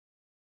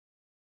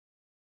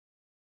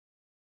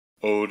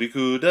Odi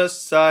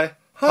kudasai,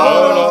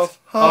 HardOffing.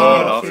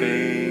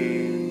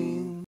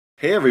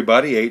 Hey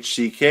everybody,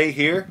 HCK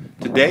here.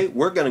 Today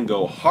we're going to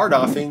go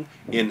HardOffing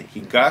in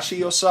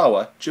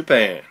Higashi-Osawa,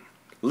 Japan.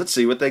 Let's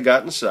see what they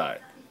got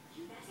inside.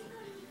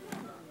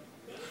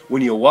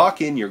 When you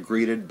walk in, you're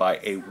greeted by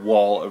a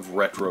wall of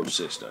retro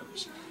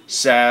systems.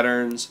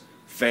 Saturns,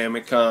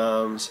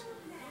 Famicoms,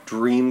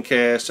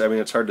 Dreamcast. I mean,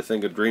 it's hard to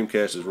think of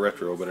Dreamcast as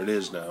retro, but it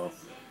is now.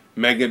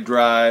 Mega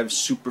Drive,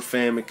 Super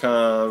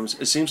Famicoms.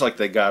 It seems like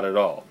they got it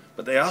all.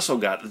 But they also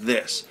got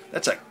this.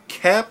 That's a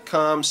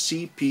Capcom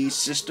CP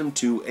System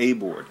 2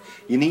 A-board.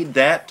 You need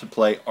that to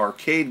play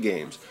arcade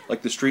games,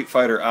 like the Street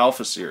Fighter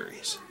Alpha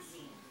series.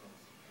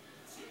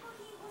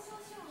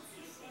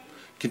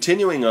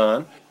 Continuing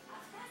on,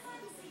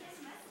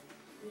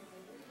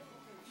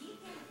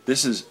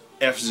 this is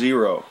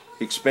F-Zero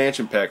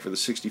expansion pack for the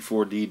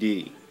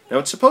 64DD. Now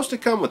it's supposed to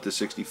come with the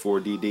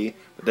 64DD,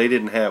 but they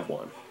didn't have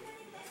one.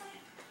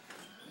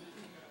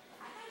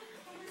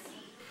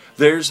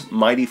 There's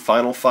Mighty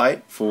Final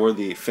Fight for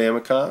the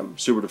Famicom,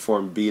 Super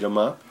Deformed Beat 'em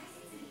Up.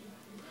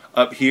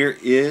 Up here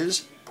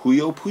is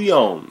Puyo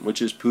Puyon,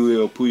 which is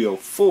Puyo Puyo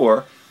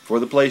 4 for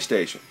the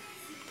PlayStation.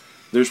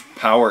 There's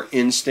Power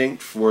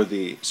Instinct for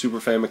the Super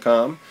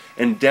Famicom.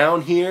 And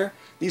down here,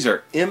 these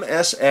are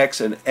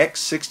MSX and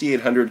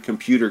X6800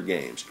 computer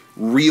games.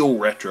 Real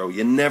retro.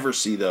 You never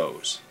see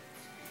those.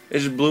 It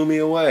just blew me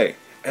away.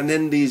 And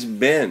then these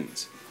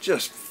bins,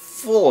 just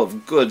full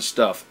of good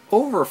stuff,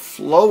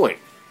 overflowing.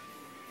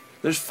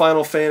 There's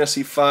Final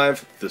Fantasy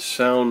V, the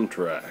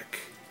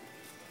soundtrack.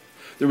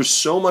 There was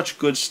so much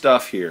good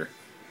stuff here,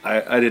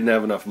 I didn't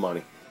have enough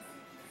money.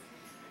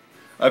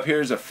 Up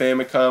here is a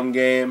Famicom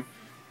game,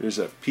 there's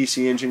a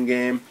PC Engine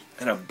game,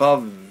 and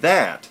above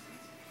that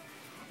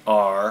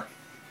are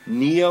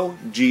Neo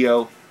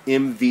Geo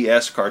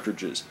MVS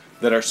cartridges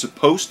that are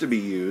supposed to be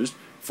used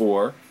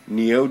for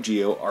Neo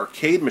Geo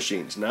arcade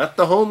machines, not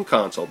the home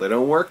console. They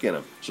don't work in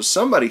them. So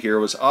somebody here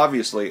was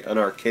obviously an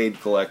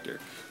arcade collector.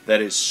 That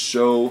is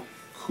so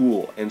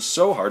cool and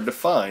so hard to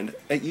find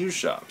at used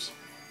shops.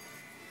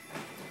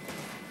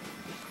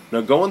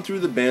 Now going through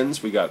the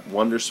bins, we got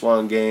Wonder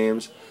Swan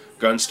games,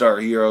 Gunstar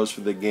Heroes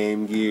for the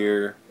Game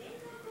Gear,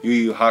 Yu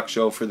Yu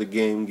Hakusho for the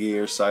Game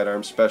Gear,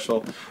 Sidearm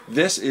Special.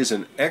 This is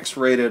an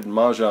X-rated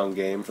Mahjong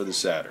game for the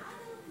Saturn.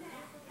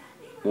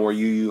 More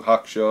Yu Yu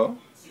Hakusho.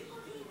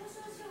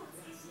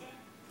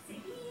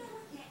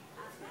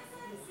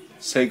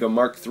 Sega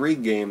Mark III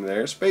game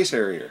there, Space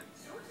Harrier.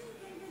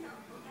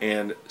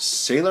 And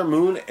Sailor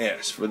Moon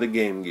S for the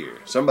Game Gear.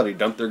 Somebody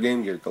dumped their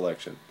Game Gear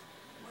collection.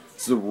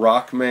 It's the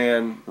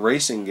Rockman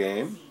racing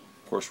game.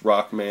 Of course,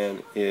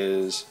 Rockman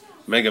is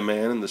Mega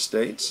Man in the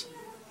States.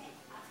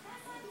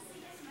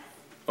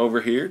 Over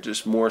here,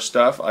 just more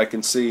stuff. I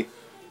can see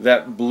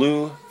that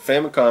blue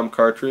Famicom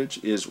cartridge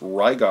is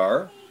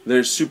Rygar.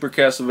 There's Super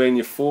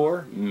Castlevania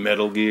 4,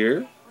 Metal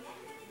Gear.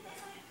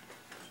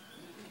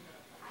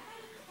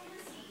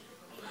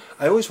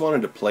 I always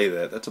wanted to play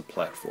that. That's a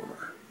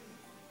platformer.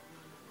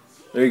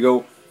 There you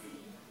go,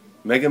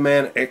 Mega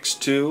Man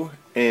X2,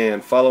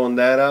 and following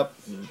that up,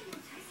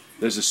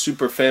 there's a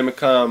Super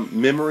Famicom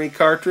memory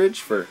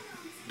cartridge for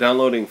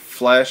downloading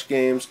flash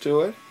games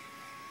to it.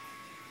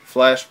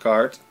 Flash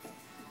cart.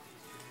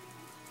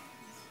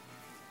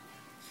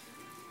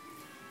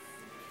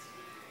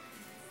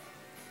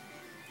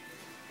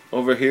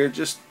 Over here,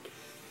 just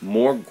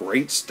more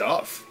great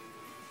stuff.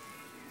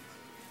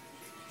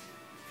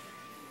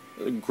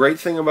 The great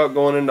thing about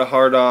going into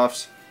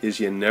hard-offs is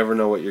you never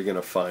know what you're going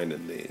to find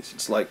in these.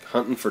 It's like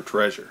hunting for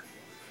treasure.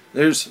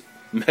 There's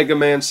Mega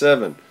Man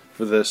 7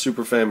 for the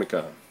Super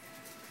Famicom.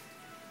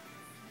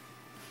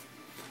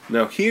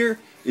 Now here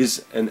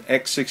is an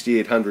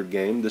X6800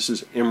 game. This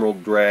is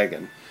Emerald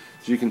Dragon.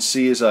 As you can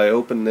see as I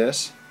open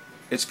this,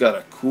 it's got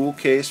a cool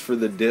case for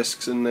the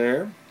discs in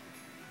there.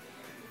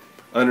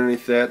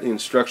 Underneath that, the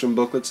instruction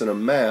booklets and a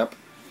map.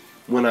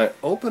 When I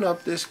open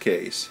up this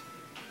case,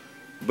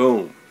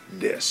 boom,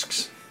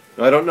 discs.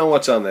 Now, I don't know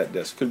what's on that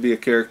disc. Could be a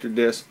character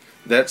disc.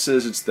 That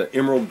says it's the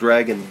Emerald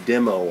Dragon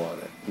demo on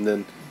it. And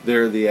then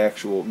there are the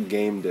actual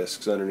game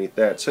discs underneath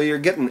that. So you're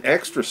getting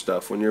extra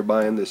stuff when you're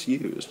buying this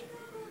used.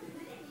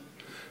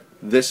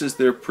 This is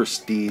their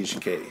prestige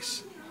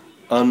case.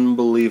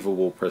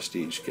 Unbelievable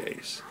prestige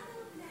case.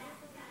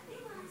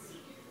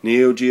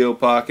 Neo Geo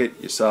Pocket.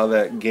 You saw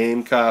that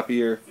game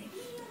copier.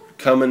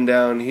 Coming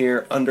down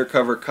here,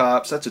 Undercover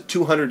Cops. That's a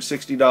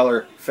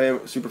 $260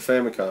 Super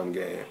Famicom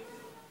game.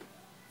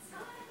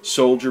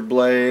 Soldier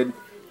Blade.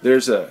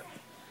 There's a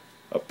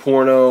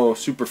porno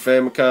Super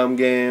Famicom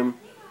game.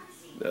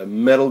 The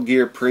Metal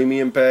Gear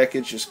Premium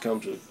Package just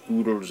comes with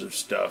oodles of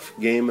stuff.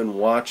 Game and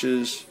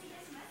Watches.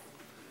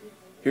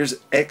 Here's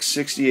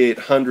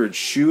X6800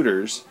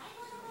 shooters.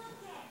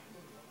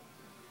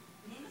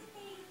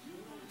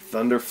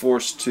 Thunder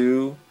Force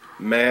 2.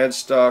 Mad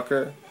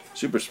Stalker.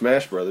 Super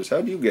Smash Brothers.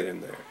 How'd you get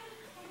in there?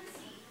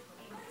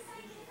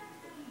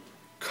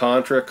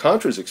 Contra.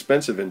 Contra's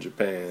expensive in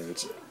Japan.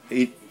 It's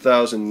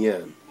 8,000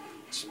 yen.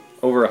 It's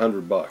over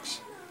 $100.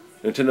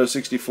 Nintendo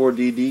 64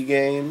 DD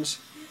games.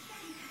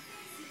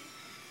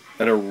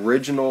 an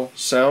original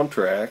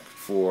soundtrack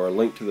for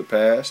Link to the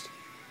Past.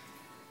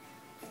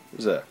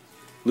 There's a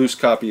loose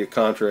copy of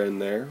Contra in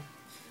there.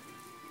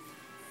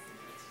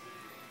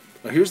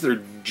 Now here's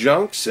their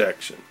junk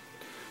section.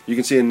 You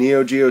can see a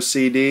Neo Geo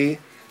CD.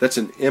 That's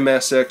an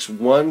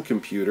MSX1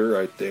 computer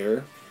right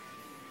there.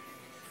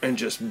 And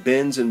just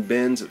bins and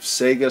bins of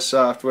Sega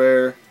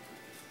software,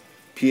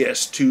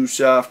 PS2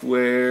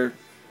 software,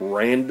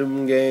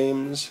 random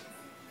games.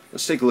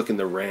 Let's take a look in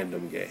the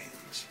random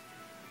games.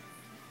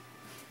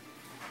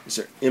 These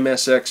are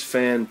MSX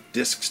Fan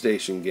Disk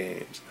Station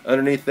games.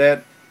 Underneath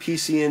that,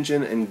 PC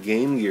Engine and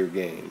Game Gear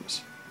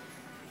games.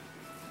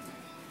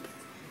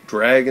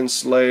 Dragon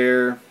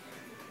Slayer,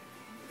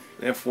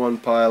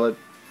 F1 Pilot.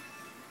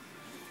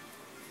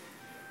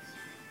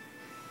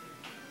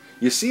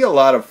 You see a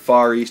lot of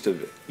Far East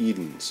of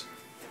Edens.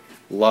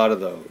 A lot of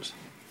those.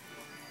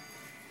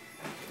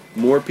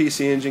 More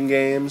PC Engine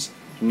games,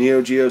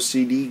 Neo Geo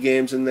CD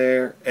games in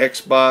there.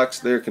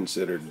 Xbox, they're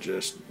considered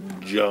just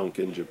junk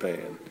in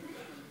Japan.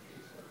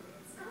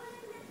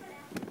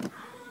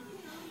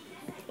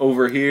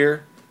 Over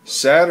here,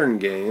 Saturn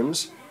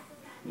games.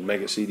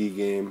 Mega CD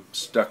game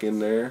stuck in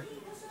there.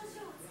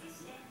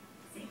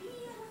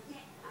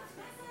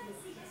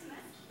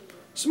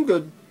 Some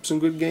good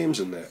games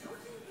in there.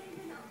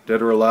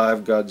 Dead or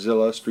Alive,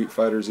 Godzilla, Street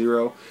Fighter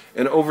Zero.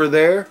 And over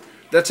there,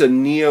 that's a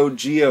Neo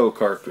Geo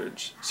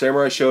cartridge.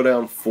 Samurai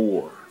Showdown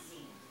 4.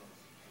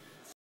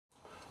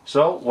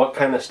 So, what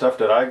kind of stuff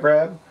did I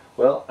grab?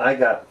 Well, I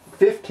got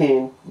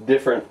 15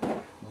 different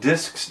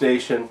Disk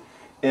Station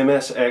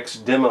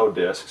MSX demo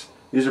discs.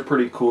 These are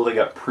pretty cool. They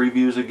got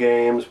previews of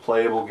games,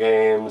 playable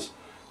games,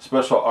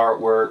 special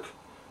artwork.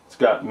 It's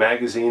got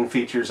magazine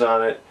features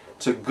on it.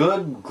 It's a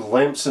good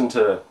glimpse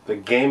into the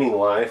gaming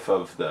life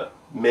of the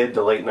mid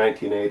to late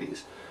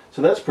 1980s.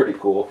 So that's pretty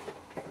cool.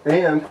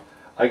 And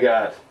I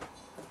got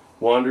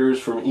Wanderers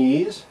from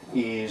Ys,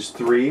 Ys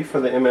 3 for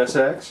the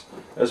MSX,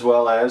 as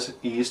well as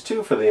Ys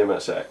 2 for the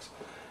MSX.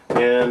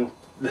 And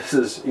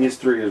Ys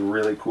 3 is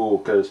really cool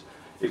because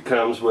it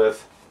comes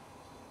with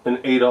an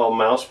 8-all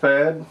mouse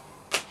pad.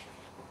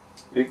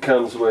 It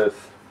comes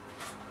with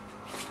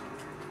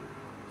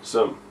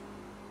some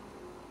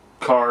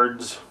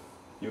cards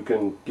you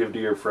can give to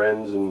your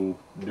friends and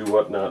do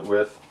whatnot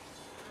with.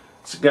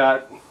 It's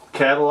got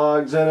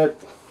catalogs in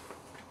it.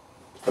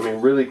 I mean,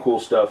 really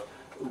cool stuff.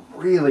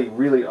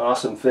 Really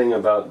awesome thing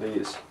about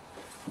these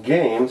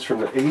games from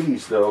the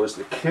 80s, though, is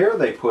the care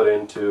they put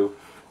into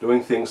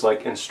doing things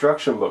like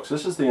instruction books.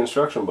 This is the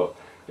instruction book.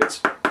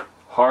 It's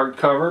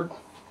hard-covered,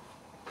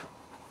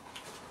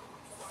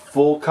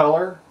 full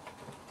color.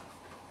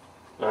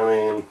 I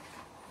mean,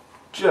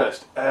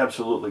 just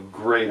absolutely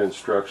great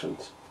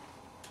instructions.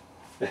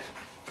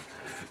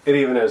 It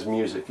even has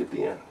music at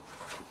the end.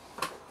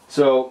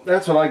 So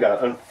that's what I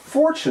got.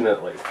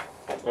 Unfortunately,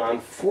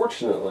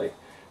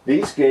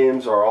 these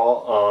games are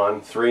all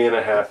on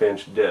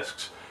 3.5-inch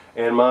discs.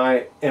 And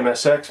my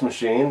MSX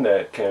machine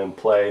that can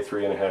play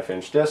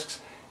 3.5-inch discs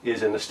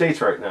is in the States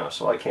right now,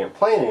 so I can't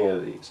play any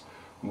of these.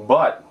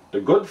 But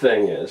the good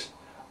thing is,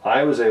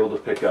 I was able to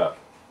pick up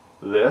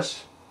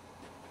this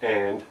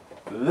and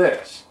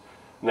this.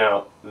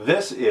 Now,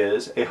 this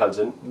is a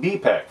Hudson B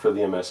pack for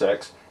the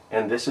MSX,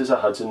 and this is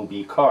a Hudson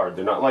B card.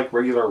 They're not like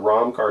regular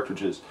ROM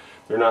cartridges.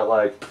 They're not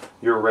like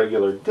your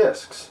regular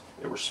discs.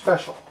 They were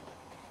special.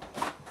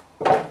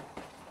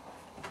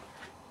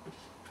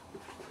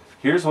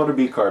 Here's what a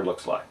B card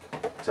looks like.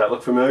 Does that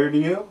look familiar to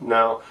you?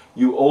 Now,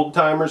 you old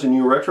timers and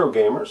you retro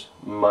gamers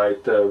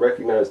might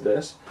recognize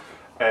this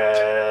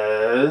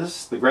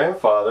as the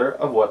grandfather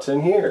of what's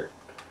in here.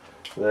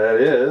 That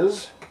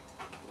is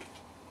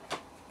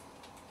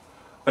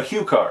a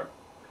Hue card.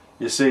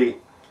 You see,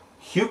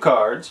 Hue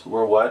cards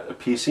were what a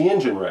PC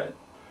Engine read.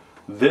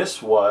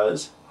 This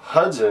was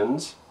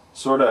Hudson's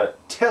sort of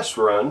test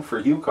run for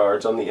Hue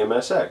cards on the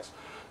MSX.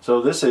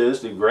 So this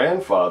is the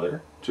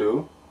grandfather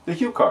to the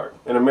Hue card.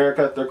 In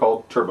America, they're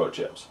called turbo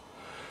chips.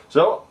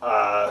 So,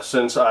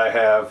 since I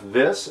have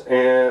this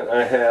and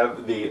I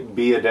have the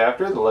B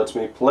adapter that lets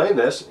me play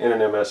this in an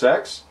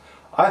MSX,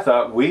 I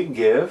thought we'd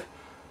give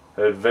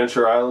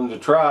Adventure Island a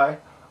try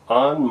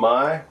on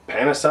my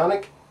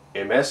Panasonic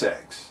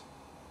MSX.